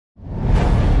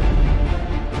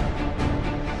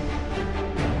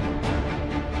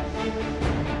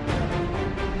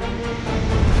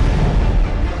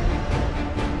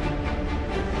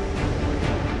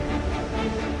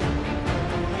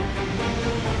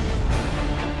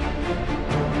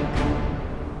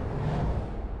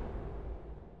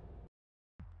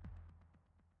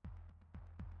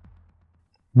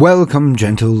Welcome,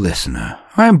 gentle listener.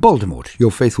 I am Voldemort,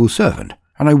 your faithful servant,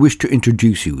 and I wish to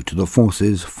introduce you to the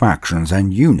forces, factions,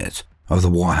 and units of the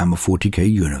Warhammer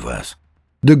 40k universe.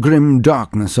 The grim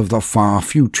darkness of the far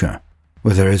future,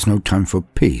 where there is no time for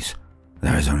peace,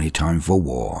 there is only time for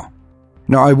war.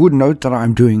 Now, I would note that I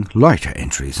am doing lighter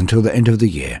entries until the end of the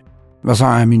year, as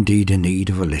I am indeed in need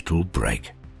of a little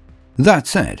break. That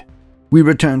said, we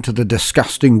return to the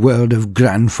disgusting world of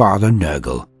Grandfather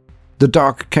Nurgle, the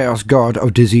dark chaos god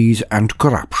of disease and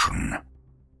corruption.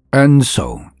 And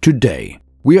so, today,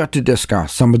 we are to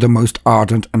discuss some of the most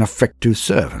ardent and effective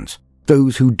servants,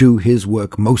 those who do his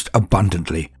work most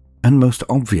abundantly and most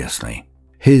obviously,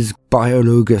 his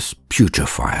BIOLOGUS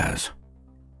Putrifier's.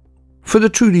 For the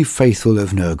truly faithful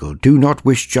of Nurgle do not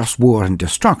wish just war and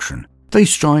destruction, they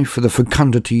strive for the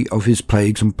fecundity of his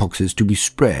plagues and poxes to be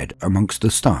spread amongst the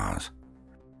stars.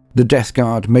 The Death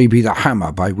Guard may be the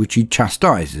hammer by which he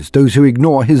chastises those who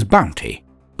ignore his bounty,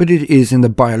 but it is in the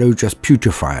BIOLOGUS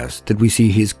Putrifiers that we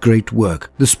see his great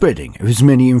work, the spreading of his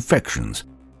many infections,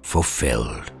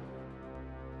 fulfilled.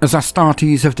 As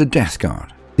Astartes of the Death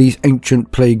Guard, these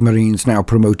ancient plague marines now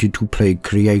promoted to plague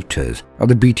creators are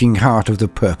the beating heart of the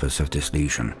purpose of this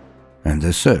legion, and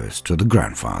their service to the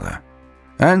Grandfather.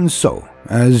 And so,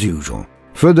 as usual,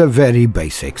 for the very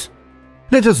basics,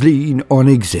 let us lean on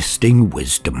existing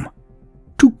wisdom.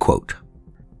 To quote,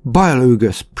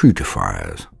 BIOLOGUS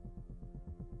Putrifiers.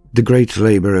 The great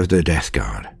labour of the Death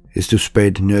Guard is to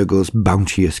spread Nurgle's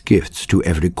bounteous gifts to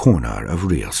every corner of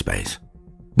real space.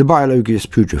 The BIOLOGUS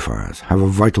Putrifiers have a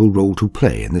vital role to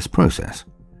play in this process,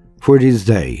 for it is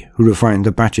they who refine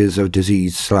the batches of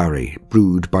diseased slurry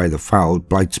brewed by the foul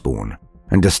Blightspawn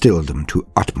and distill them to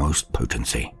utmost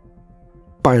potency.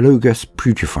 BIOLOGUS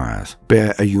Putrifiers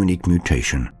bear a unique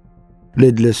mutation,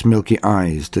 lidless milky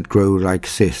eyes that grow like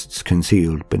cysts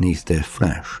concealed beneath their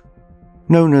flesh.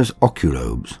 Known as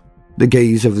oculobes, the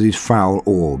gaze of these foul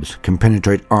orbs can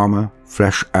penetrate armor,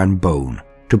 flesh, and bone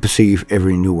to perceive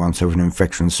every nuance of an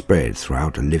infection spread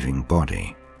throughout a living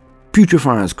body.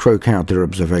 Putrifiers croak out their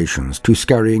observations to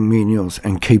scurrying menials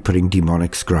and capering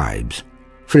demonic scribes,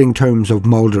 filling tomes of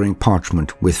mouldering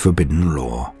parchment with forbidden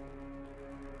lore.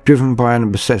 Driven by an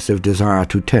obsessive desire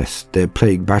to test their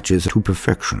plague batches to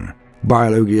perfection,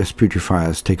 BIOLOGUS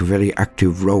Putrifiers take a very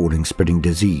active role in spreading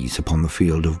disease upon the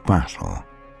field of battle.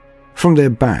 From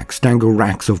their backs dangle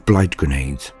racks of blight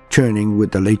grenades, churning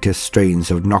with the latest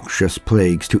strains of noxious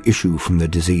plagues to issue from the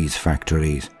disease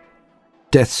factories.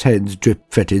 Death's heads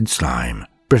drip fetid slime,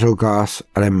 brittle glass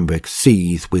alembics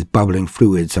seethe with bubbling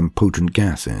fluids and potent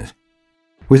gases.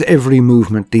 With every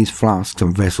movement these flasks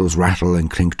and vessels rattle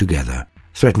and clink together,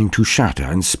 threatening to shatter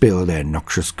and spill their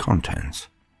noxious contents.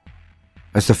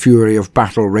 As the fury of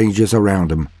battle rages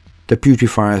around them, the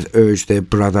Putrifiers urge their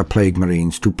brother plague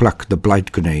marines to pluck the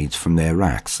blight grenades from their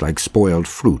racks like spoiled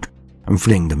fruit and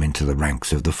fling them into the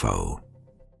ranks of the foe.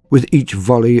 With each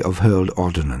volley of hurled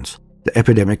ordnance, the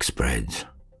epidemic spreads.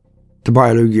 The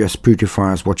BIOLOGUS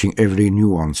Putrifiers watching every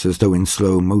nuance as though in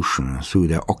slow motion through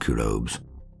their oculobes.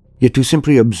 Yet to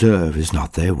simply observe is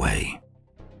not their way.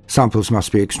 Samples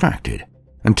must be extracted,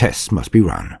 and tests must be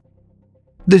run.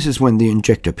 This is when the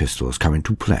injector pistols come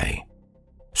into play.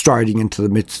 Striding into the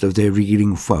midst of their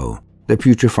reeling foe, the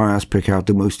Putrifiers pick out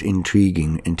the most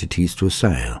intriguing entities to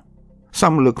assail.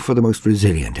 Some look for the most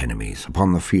resilient enemies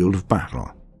upon the field of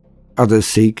battle. Others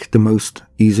seek the most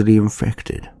easily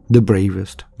infected, the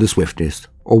bravest, the swiftest,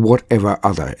 or whatever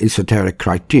other esoteric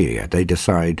criteria they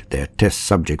decide their test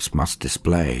subjects must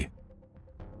display.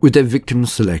 With their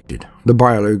victims selected, the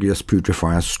BIOLOGUS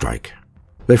Putrifiers strike.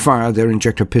 They fire their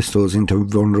injector pistols into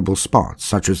vulnerable spots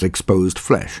such as exposed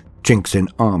flesh, chinks in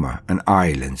armor, and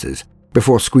eye lenses,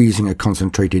 before squeezing a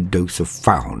concentrated dose of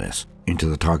foulness into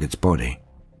the target's body.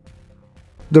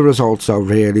 The results are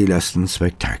rarely less than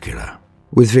spectacular,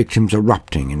 with victims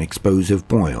erupting in explosive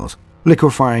boils,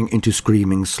 liquefying into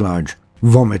screaming sludge,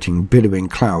 vomiting billowing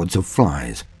clouds of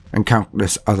flies, and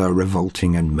countless other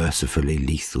revolting and mercifully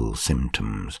lethal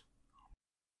symptoms.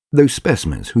 Those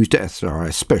specimens whose deaths are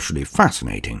especially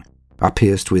fascinating are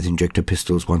pierced with injector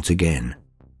pistols once again,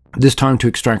 this time to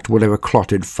extract whatever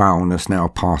clotted foulness now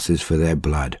passes for their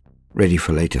blood, ready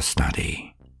for later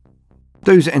study.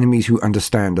 Those enemies who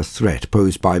understand the threat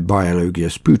posed by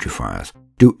BIOLOGUS Putrifiers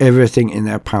do everything in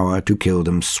their power to kill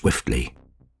them swiftly.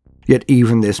 Yet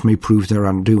even this may prove their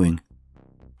undoing.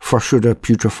 For should a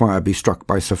Putrifier be struck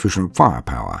by sufficient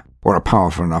firepower, or a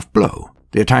powerful enough blow,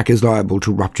 the attack is liable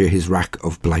to rupture his rack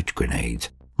of blight grenades,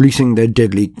 releasing their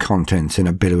deadly contents in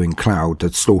a billowing cloud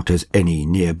that slaughters any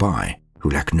nearby who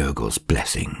lack Nurgle's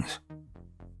blessings.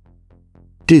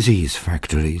 Disease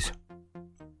factories.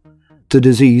 The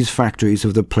disease factories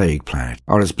of the Plague Planet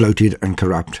are as bloated and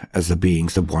corrupt as the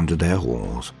beings that wander their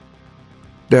halls.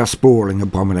 They are sprawling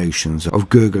abominations of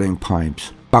gurgling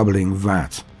pipes, bubbling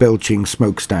vats, belching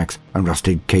smokestacks, and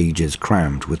rusted cages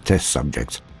crammed with test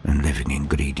subjects and living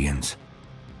ingredients.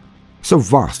 So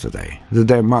vast are they that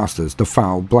their masters, the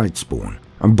foul Blightspawn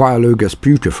and BIOLOGUS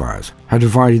Putrifier's, had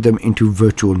divided them into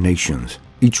virtual nations,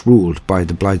 each ruled by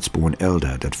the Blightspawn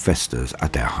elder that festers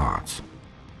at their hearts.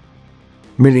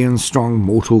 Million-strong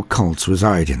mortal cults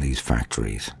reside in these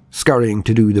factories, scurrying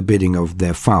to do the bidding of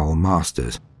their foul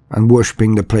masters, and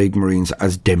worshipping the Plague Marines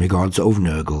as demigods of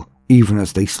Nurgle, even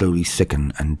as they slowly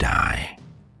sicken and die.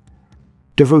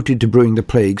 Devoted to brewing the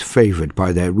plagues favoured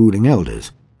by their ruling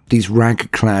elders, these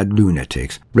rag-clad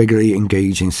lunatics regularly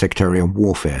engage in sectarian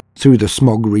warfare through the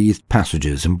smog-wreathed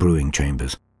passages and brewing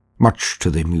chambers, much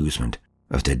to the amusement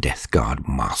of their Death Guard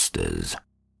masters.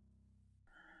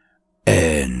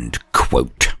 End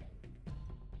quote.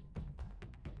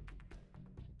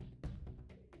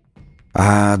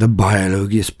 The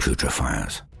BIOLOGUS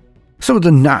Putrifiers. Some of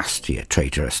the nastier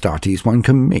Traitor Astartes one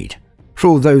can meet, for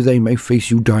although they may face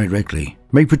you directly,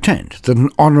 may pretend that an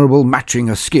honourable matching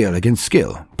of skill against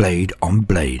skill, blade on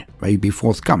blade, may be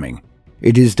forthcoming,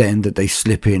 it is then that they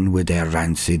slip in with their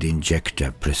rancid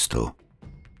injector pistol.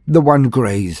 The one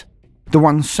graze, the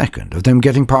 1 second of them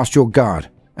getting past your guard,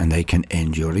 and they can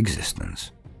end your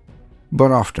existence.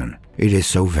 But often it is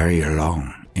so very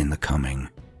long in the coming.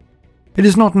 It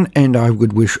is not an end I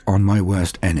would wish on my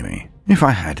worst enemy, if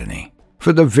I had any,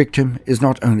 for the victim is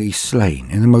not only slain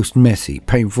in the most messy,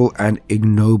 painful, and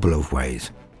ignoble of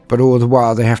ways, but all the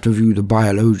while they have to view the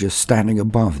BIOLOGUS standing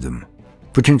above them,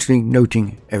 potentially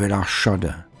noting every last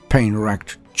shudder,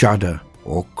 pain-racked judder,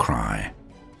 or cry,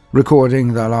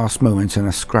 recording their last moments in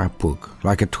a scrapbook,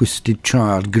 like a twisted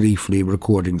child gleefully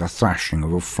recording the thrashing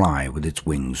of a fly with its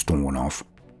wings torn off.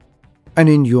 And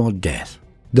in your death,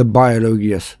 the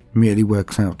BIOLOGUS merely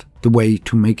works out the way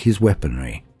to make his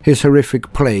weaponry, his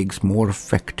horrific plagues, more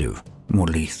effective, more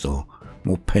lethal,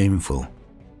 more painful,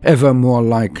 ever more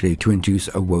likely to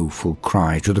induce a woeful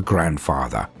cry to the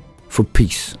grandfather for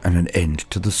peace and an end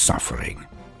to the suffering,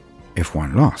 if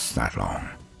one lasts that long.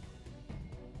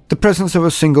 The presence of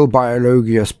a single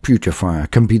BIOLOGUS Putrifier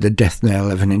can be the death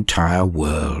knell of an entire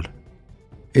world.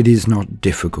 It is not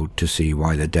difficult to see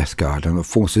why the Death Guard and the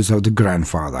forces of the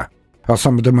Grandfather are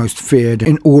some of the most feared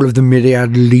in all of the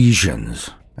myriad legions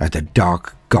at the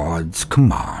Dark God's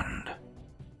command.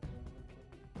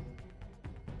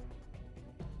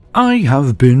 I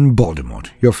have been Voldemort,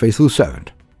 your faithful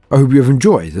servant. I hope you have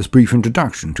enjoyed this brief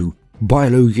introduction to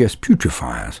BIOLOGUS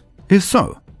Putrifiers. If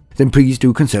so, then please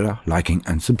do consider liking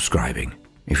and subscribing.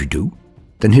 If you do,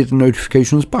 then hit the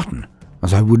notifications button,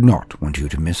 as I would not want you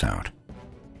to miss out.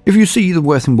 If you see the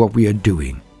worth in what we are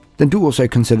doing, then do also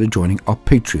consider joining our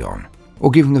Patreon, or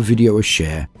giving the video a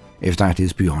share if that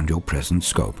is beyond your present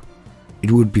scope.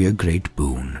 It would be a great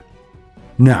boon.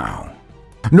 Now,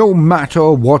 no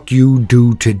matter what you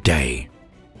do today,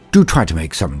 do try to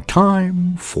make some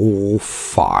time for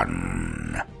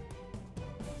fun.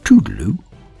 Toodaloo.